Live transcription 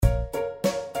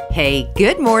Hey,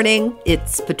 good morning.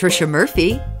 It's Patricia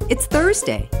Murphy. It's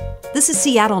Thursday. This is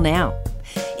Seattle Now.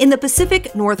 In the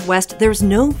Pacific Northwest, there's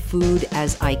no food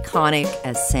as iconic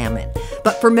as salmon.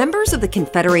 But for members of the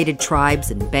Confederated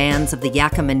Tribes and bands of the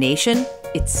Yakama Nation,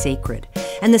 it's sacred.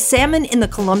 And the salmon in the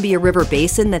Columbia River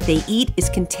Basin that they eat is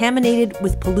contaminated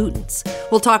with pollutants.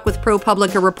 We'll talk with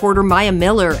ProPublica reporter Maya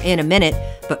Miller in a minute.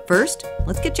 But first,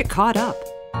 let's get you caught up.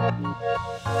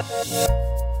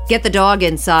 Get the dog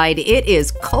inside. It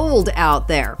is cold out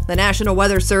there. The National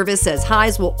Weather Service says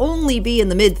highs will only be in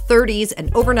the mid-30s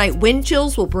and overnight wind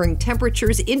chills will bring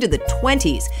temperatures into the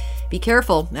 20s. Be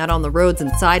careful out on the roads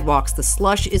and sidewalks. The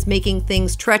slush is making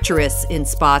things treacherous in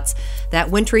spots.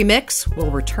 That wintry mix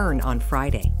will return on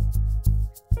Friday.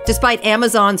 Despite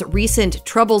Amazon's recent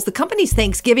troubles, the company's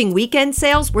Thanksgiving weekend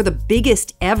sales were the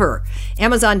biggest ever.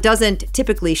 Amazon doesn't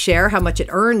typically share how much it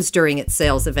earns during its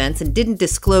sales events and didn't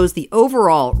disclose the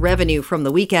overall revenue from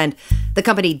the weekend. The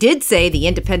company did say the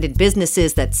independent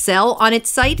businesses that sell on its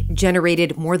site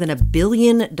generated more than $1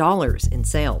 billion in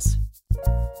sales.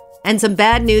 And some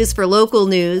bad news for local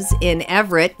news in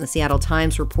Everett. The Seattle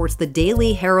Times reports the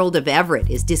Daily Herald of Everett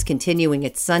is discontinuing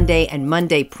its Sunday and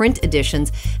Monday print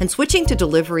editions and switching to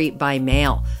delivery by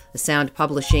mail. The Sound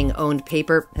Publishing-owned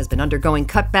paper has been undergoing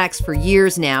cutbacks for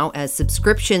years now as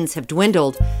subscriptions have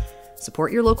dwindled.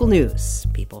 Support your local news,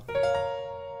 people.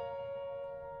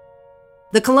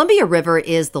 The Columbia River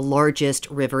is the largest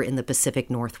river in the Pacific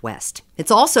Northwest.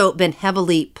 It's also been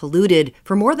heavily polluted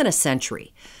for more than a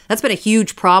century. That's been a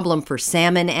huge problem for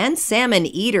salmon and salmon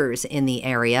eaters in the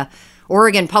area.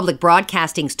 Oregon Public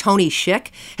Broadcasting's Tony Schick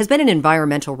has been an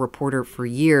environmental reporter for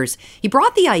years. He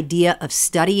brought the idea of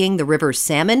studying the river's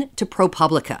salmon to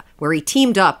ProPublica, where he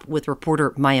teamed up with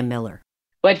reporter Maya Miller.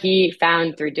 What he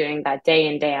found through doing that day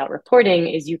in, day out reporting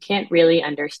is you can't really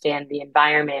understand the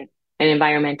environment and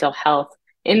environmental health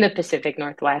in the Pacific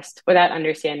Northwest without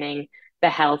understanding the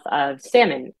health of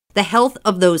salmon. The health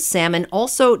of those salmon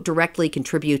also directly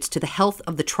contributes to the health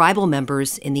of the tribal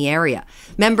members in the area,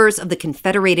 members of the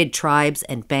Confederated Tribes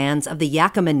and bands of the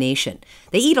Yakama Nation.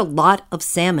 They eat a lot of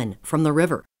salmon from the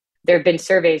river. There have been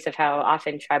surveys of how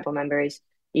often tribal members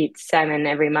eat salmon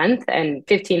every month, and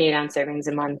 15 8-ounce servings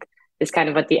a month is kind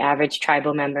of what the average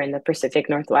tribal member in the Pacific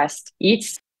Northwest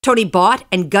eats. Tony bought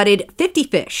and gutted 50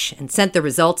 fish and sent the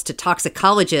results to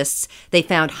toxicologists. They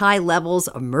found high levels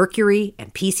of mercury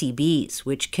and PCBs,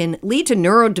 which can lead to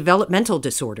neurodevelopmental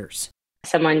disorders.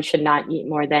 Someone should not eat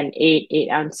more than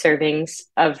 8-ounce servings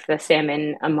of the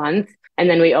salmon a month. And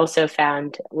then we also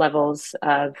found levels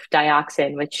of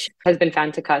dioxin, which has been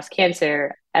found to cause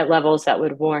cancer, at levels that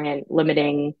would warrant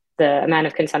limiting the amount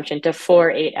of consumption to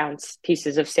 4 8-ounce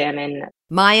pieces of salmon.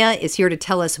 Maya is here to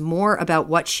tell us more about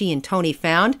what she and Tony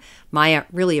found. Maya,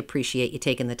 really appreciate you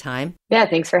taking the time. Yeah,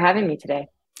 thanks for having me today.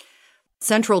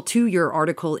 Central to your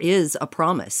article is a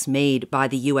promise made by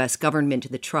the U.S. government to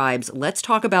the tribes. Let's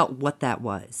talk about what that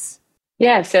was.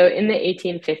 Yeah, so in the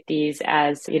 1850s,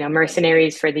 as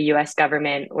mercenaries for the U.S.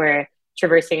 government were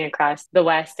traversing across the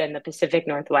West and the Pacific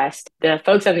Northwest, the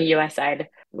folks on the U.S. side,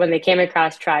 when they came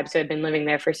across tribes who had been living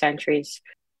there for centuries,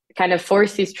 kind of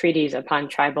forced these treaties upon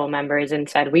tribal members and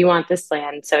said, we want this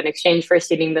land. So in exchange for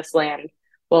ceding this land,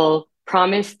 we'll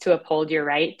promise to uphold your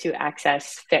right to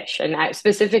access fish, and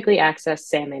specifically access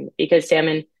salmon, because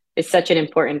salmon is such an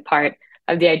important part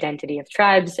of the identity of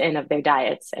tribes and of their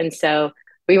diets. And so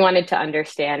we wanted to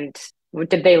understand,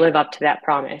 did they live up to that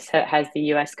promise? Has the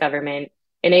U.S. government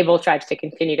enabled tribes to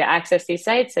continue to access these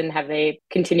sites, and have they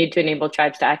continued to enable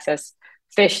tribes to access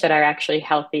fish that are actually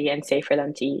healthy and safe for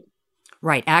them to eat?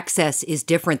 Right. Access is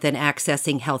different than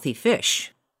accessing healthy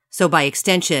fish. So by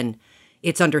extension,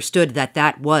 it's understood that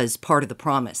that was part of the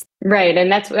promise. Right.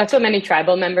 And that's what many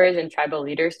tribal members and tribal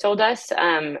leaders told us.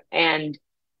 And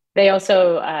they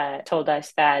also told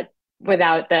us that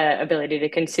without the ability to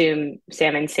consume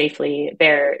salmon safely,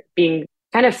 they're being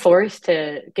kind of forced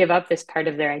to give up this part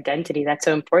of their identity that's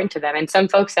so important to them. And some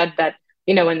folks said that,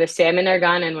 when the salmon are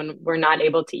gone and when we're not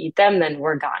able to eat them, then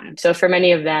we're gone. So for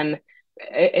many of them,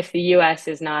 if the U.S.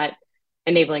 is not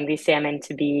enabling these salmon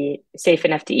to be safe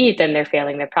enough to eat, then they're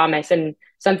failing their promise. And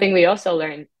something we also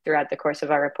learned throughout the course of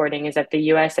our reporting is that the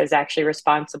U.S. is actually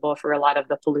responsible for a lot of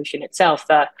the pollution itself.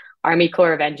 The Army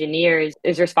Corps of Engineers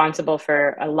is responsible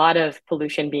for a lot of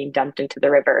pollution being dumped into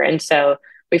the river. And so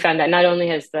we found that not only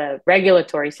has the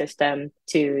regulatory system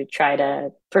to try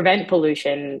to prevent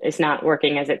pollution is not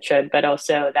working as it should, but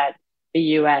also that the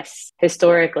U.S.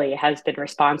 historically has been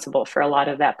responsible for a lot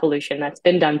of that pollution that's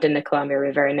been dumped in the Columbia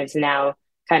River and is now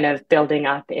kind of building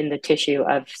up in the tissue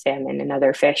of salmon and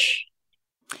other fish.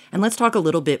 And let's talk a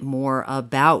little bit more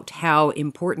about how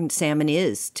important salmon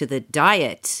is to the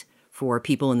diet for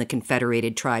people in the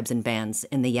Confederated Tribes and Bands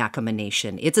in the Yakama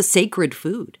Nation. It's a sacred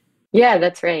food. Yeah,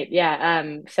 that's right. Yeah.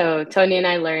 So Tony and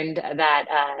I learned that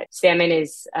salmon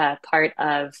is part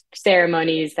of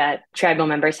ceremonies that tribal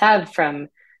members have, from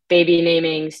baby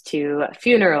namings to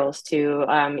funerals to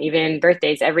even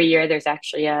birthdays. Every year, there's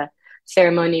actually a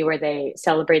ceremony where they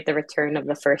celebrate the return of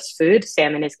the first food.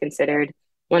 Salmon is considered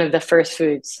one of the first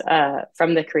foods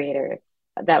from the Creator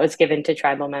that was given to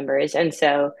tribal members. And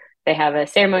so they have a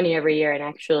ceremony every year, and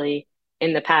actually,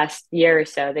 in the past year or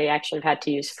so, they actually have had to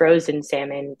use frozen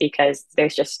salmon because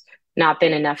there's just not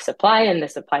been enough supply. And the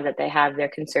supply that they have, they're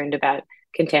concerned about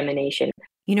contamination.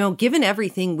 You know, given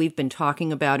everything we've been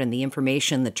talking about and the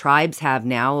information the tribes have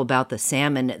now about the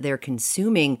salmon they're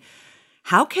consuming,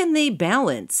 how can they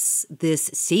balance this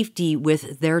safety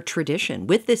with their tradition,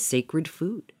 with this sacred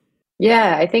food?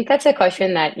 Yeah, I think that's a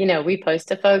question that, we pose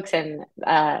to folks, and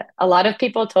a lot of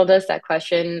people told us that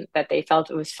question, that they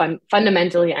felt it was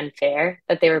fundamentally unfair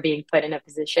that they were being put in a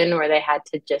position where they had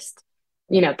to just,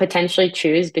 potentially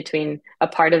choose between a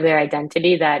part of their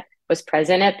identity that was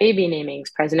present at baby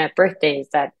namings, present at birthdays,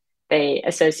 that they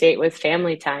associate with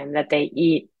family time, that they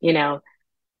eat,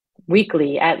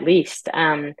 weekly at least,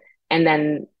 and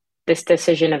then this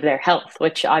decision of their health,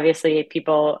 which obviously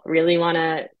people really want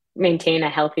to maintain a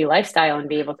healthy lifestyle and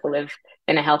be able to live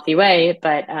in a healthy way.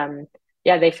 But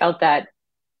yeah, they felt that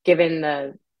given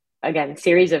the, again,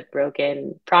 series of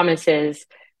broken promises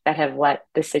that have let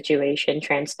the situation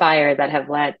transpire, that have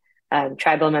let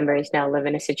tribal members now live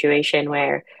in a situation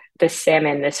where the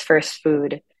salmon, this first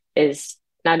food, is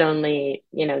not only,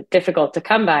 difficult to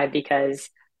come by because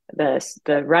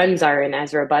the runs aren't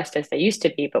as robust as they used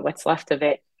to be, but what's left of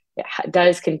it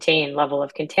does contain level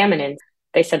of contaminants.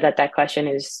 They said that question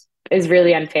is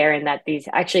really unfair, and that these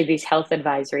health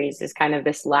advisories is kind of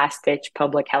this last ditch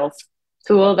public health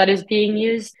tool that is being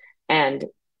used, and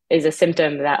is a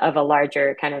symptom of a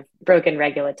larger kind of broken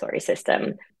regulatory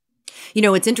system. You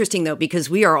know, it's interesting, though, because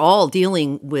we are all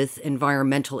dealing with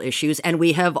environmental issues, and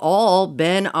we have all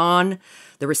been on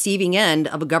the receiving end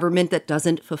of a government that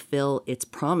doesn't fulfill its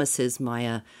promises,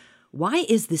 Maya. Why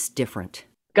is this different?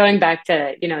 Going back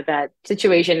to, that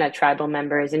situation that tribal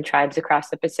members and tribes across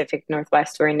the Pacific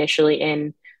Northwest were initially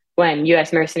in when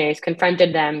U.S. mercenaries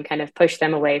confronted them, kind of pushed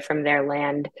them away from their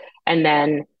land, and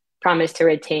then promised to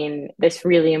retain this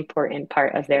really important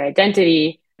part of their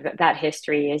identity. That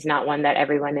history is not one that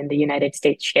everyone in the United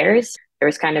States shares. There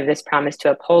was kind of this promise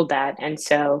to uphold that. And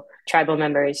so tribal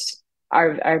members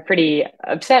are pretty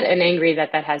upset and angry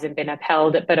that hasn't been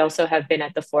upheld, but also have been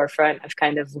at the forefront of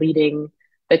kind of leading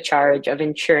the charge of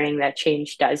ensuring that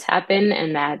change does happen,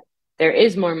 and that there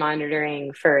is more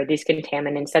monitoring for these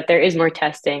contaminants, that there is more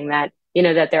testing, that,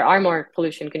 that there are more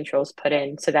pollution controls put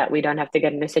in, so that we don't have to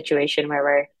get in a situation where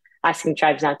we're asking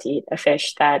tribes not to eat a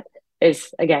fish that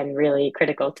is, again, really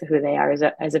critical to who they are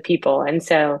as a people. And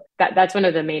so that's one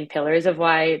of the main pillars of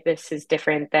why this is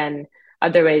different than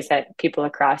other ways that people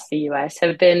across the U.S.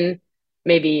 have been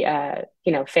maybe,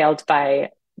 failed by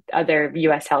other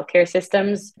U.S. healthcare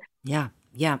systems. Yeah.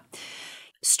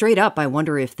 Straight up, I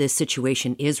wonder if this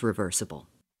situation is reversible.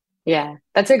 Yeah,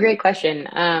 that's a great question.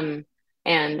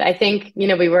 And I think,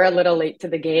 we were a little late to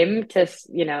the game to,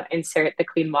 insert the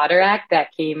Clean Water Act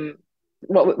that came,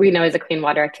 what we know as the Clean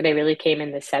Water Act today really came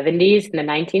in the 70s, in the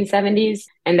 1970s.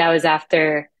 And that was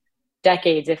after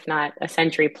decades, if not a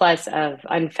century plus, of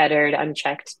unfettered,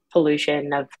 unchecked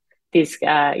pollution of these,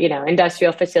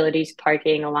 industrial facilities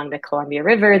parking along the Columbia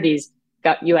River, these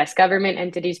U.S. government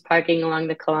entities parking along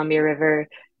the Columbia River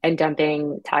and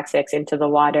dumping toxics into the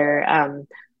water,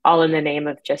 all in the name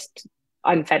of just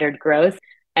unfettered growth.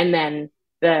 And then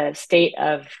the state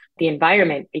of the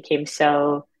environment became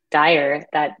so dire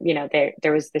that,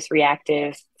 there was this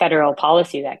reactive federal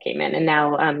policy that came in. And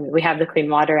now we have the Clean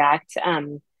Water Act,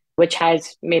 which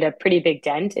has made a pretty big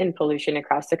dent in pollution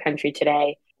across the country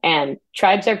today. And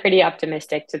tribes are pretty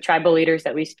optimistic. So tribal leaders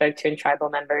that we spoke to and tribal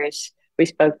members we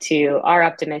spoke to are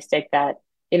optimistic that,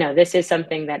 this is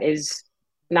something that is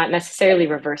not necessarily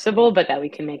reversible, but that we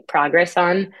can make progress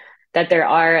on, that there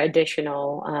are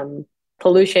additional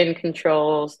pollution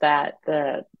controls that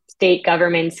the state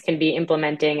governments can be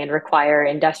implementing and require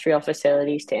industrial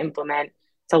facilities to implement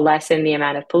to lessen the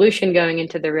amount of pollution going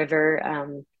into the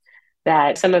river,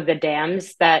 that some of the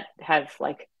dams that have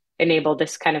enabled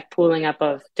this kind of pooling up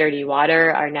of dirty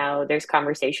water are now, there's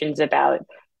conversations about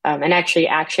and actually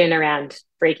action around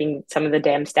breaking some of the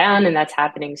dams down, and that's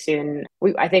happening soon.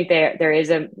 I think there is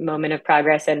a moment of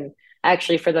progress, and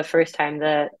actually for the first time,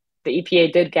 the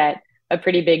EPA did get a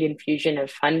pretty big infusion of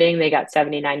funding. They got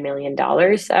 $79 million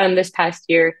this past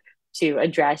year to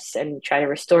address and try to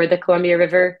restore the Columbia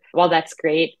River. While that's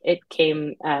great, it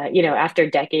came, after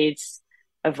decades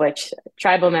of which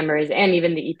tribal members and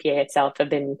even the EPA itself have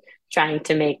been trying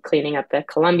to make cleaning up the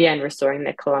Columbia and restoring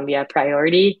the Columbia a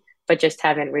priority, but just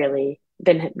haven't really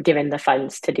been given the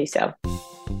funds to do so.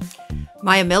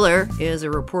 Maya Miller is a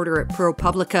reporter at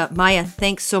ProPublica. Maya,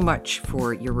 thanks so much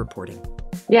for your reporting.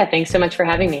 Yeah, thanks so much for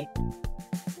having me.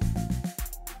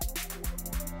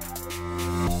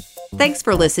 Thanks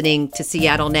for listening to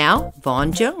Seattle Now.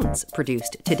 Vaughn Jones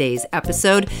produced today's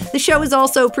episode. The show is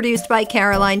also produced by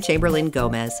Caroline Chamberlain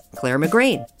Gomez, Claire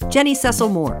McGrain, Jenny Cecil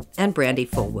Moore, and Brandy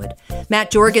Fullwood. Matt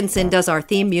Jorgensen does our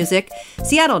theme music.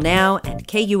 Seattle Now and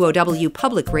KUOW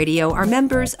Public Radio are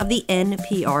members of the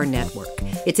NPR network.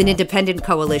 It's an independent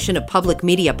coalition of public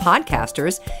media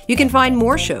podcasters. You can find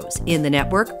more shows in the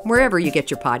network wherever you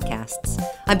get your podcasts.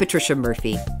 I'm Patricia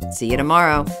Murphy. See you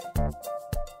tomorrow.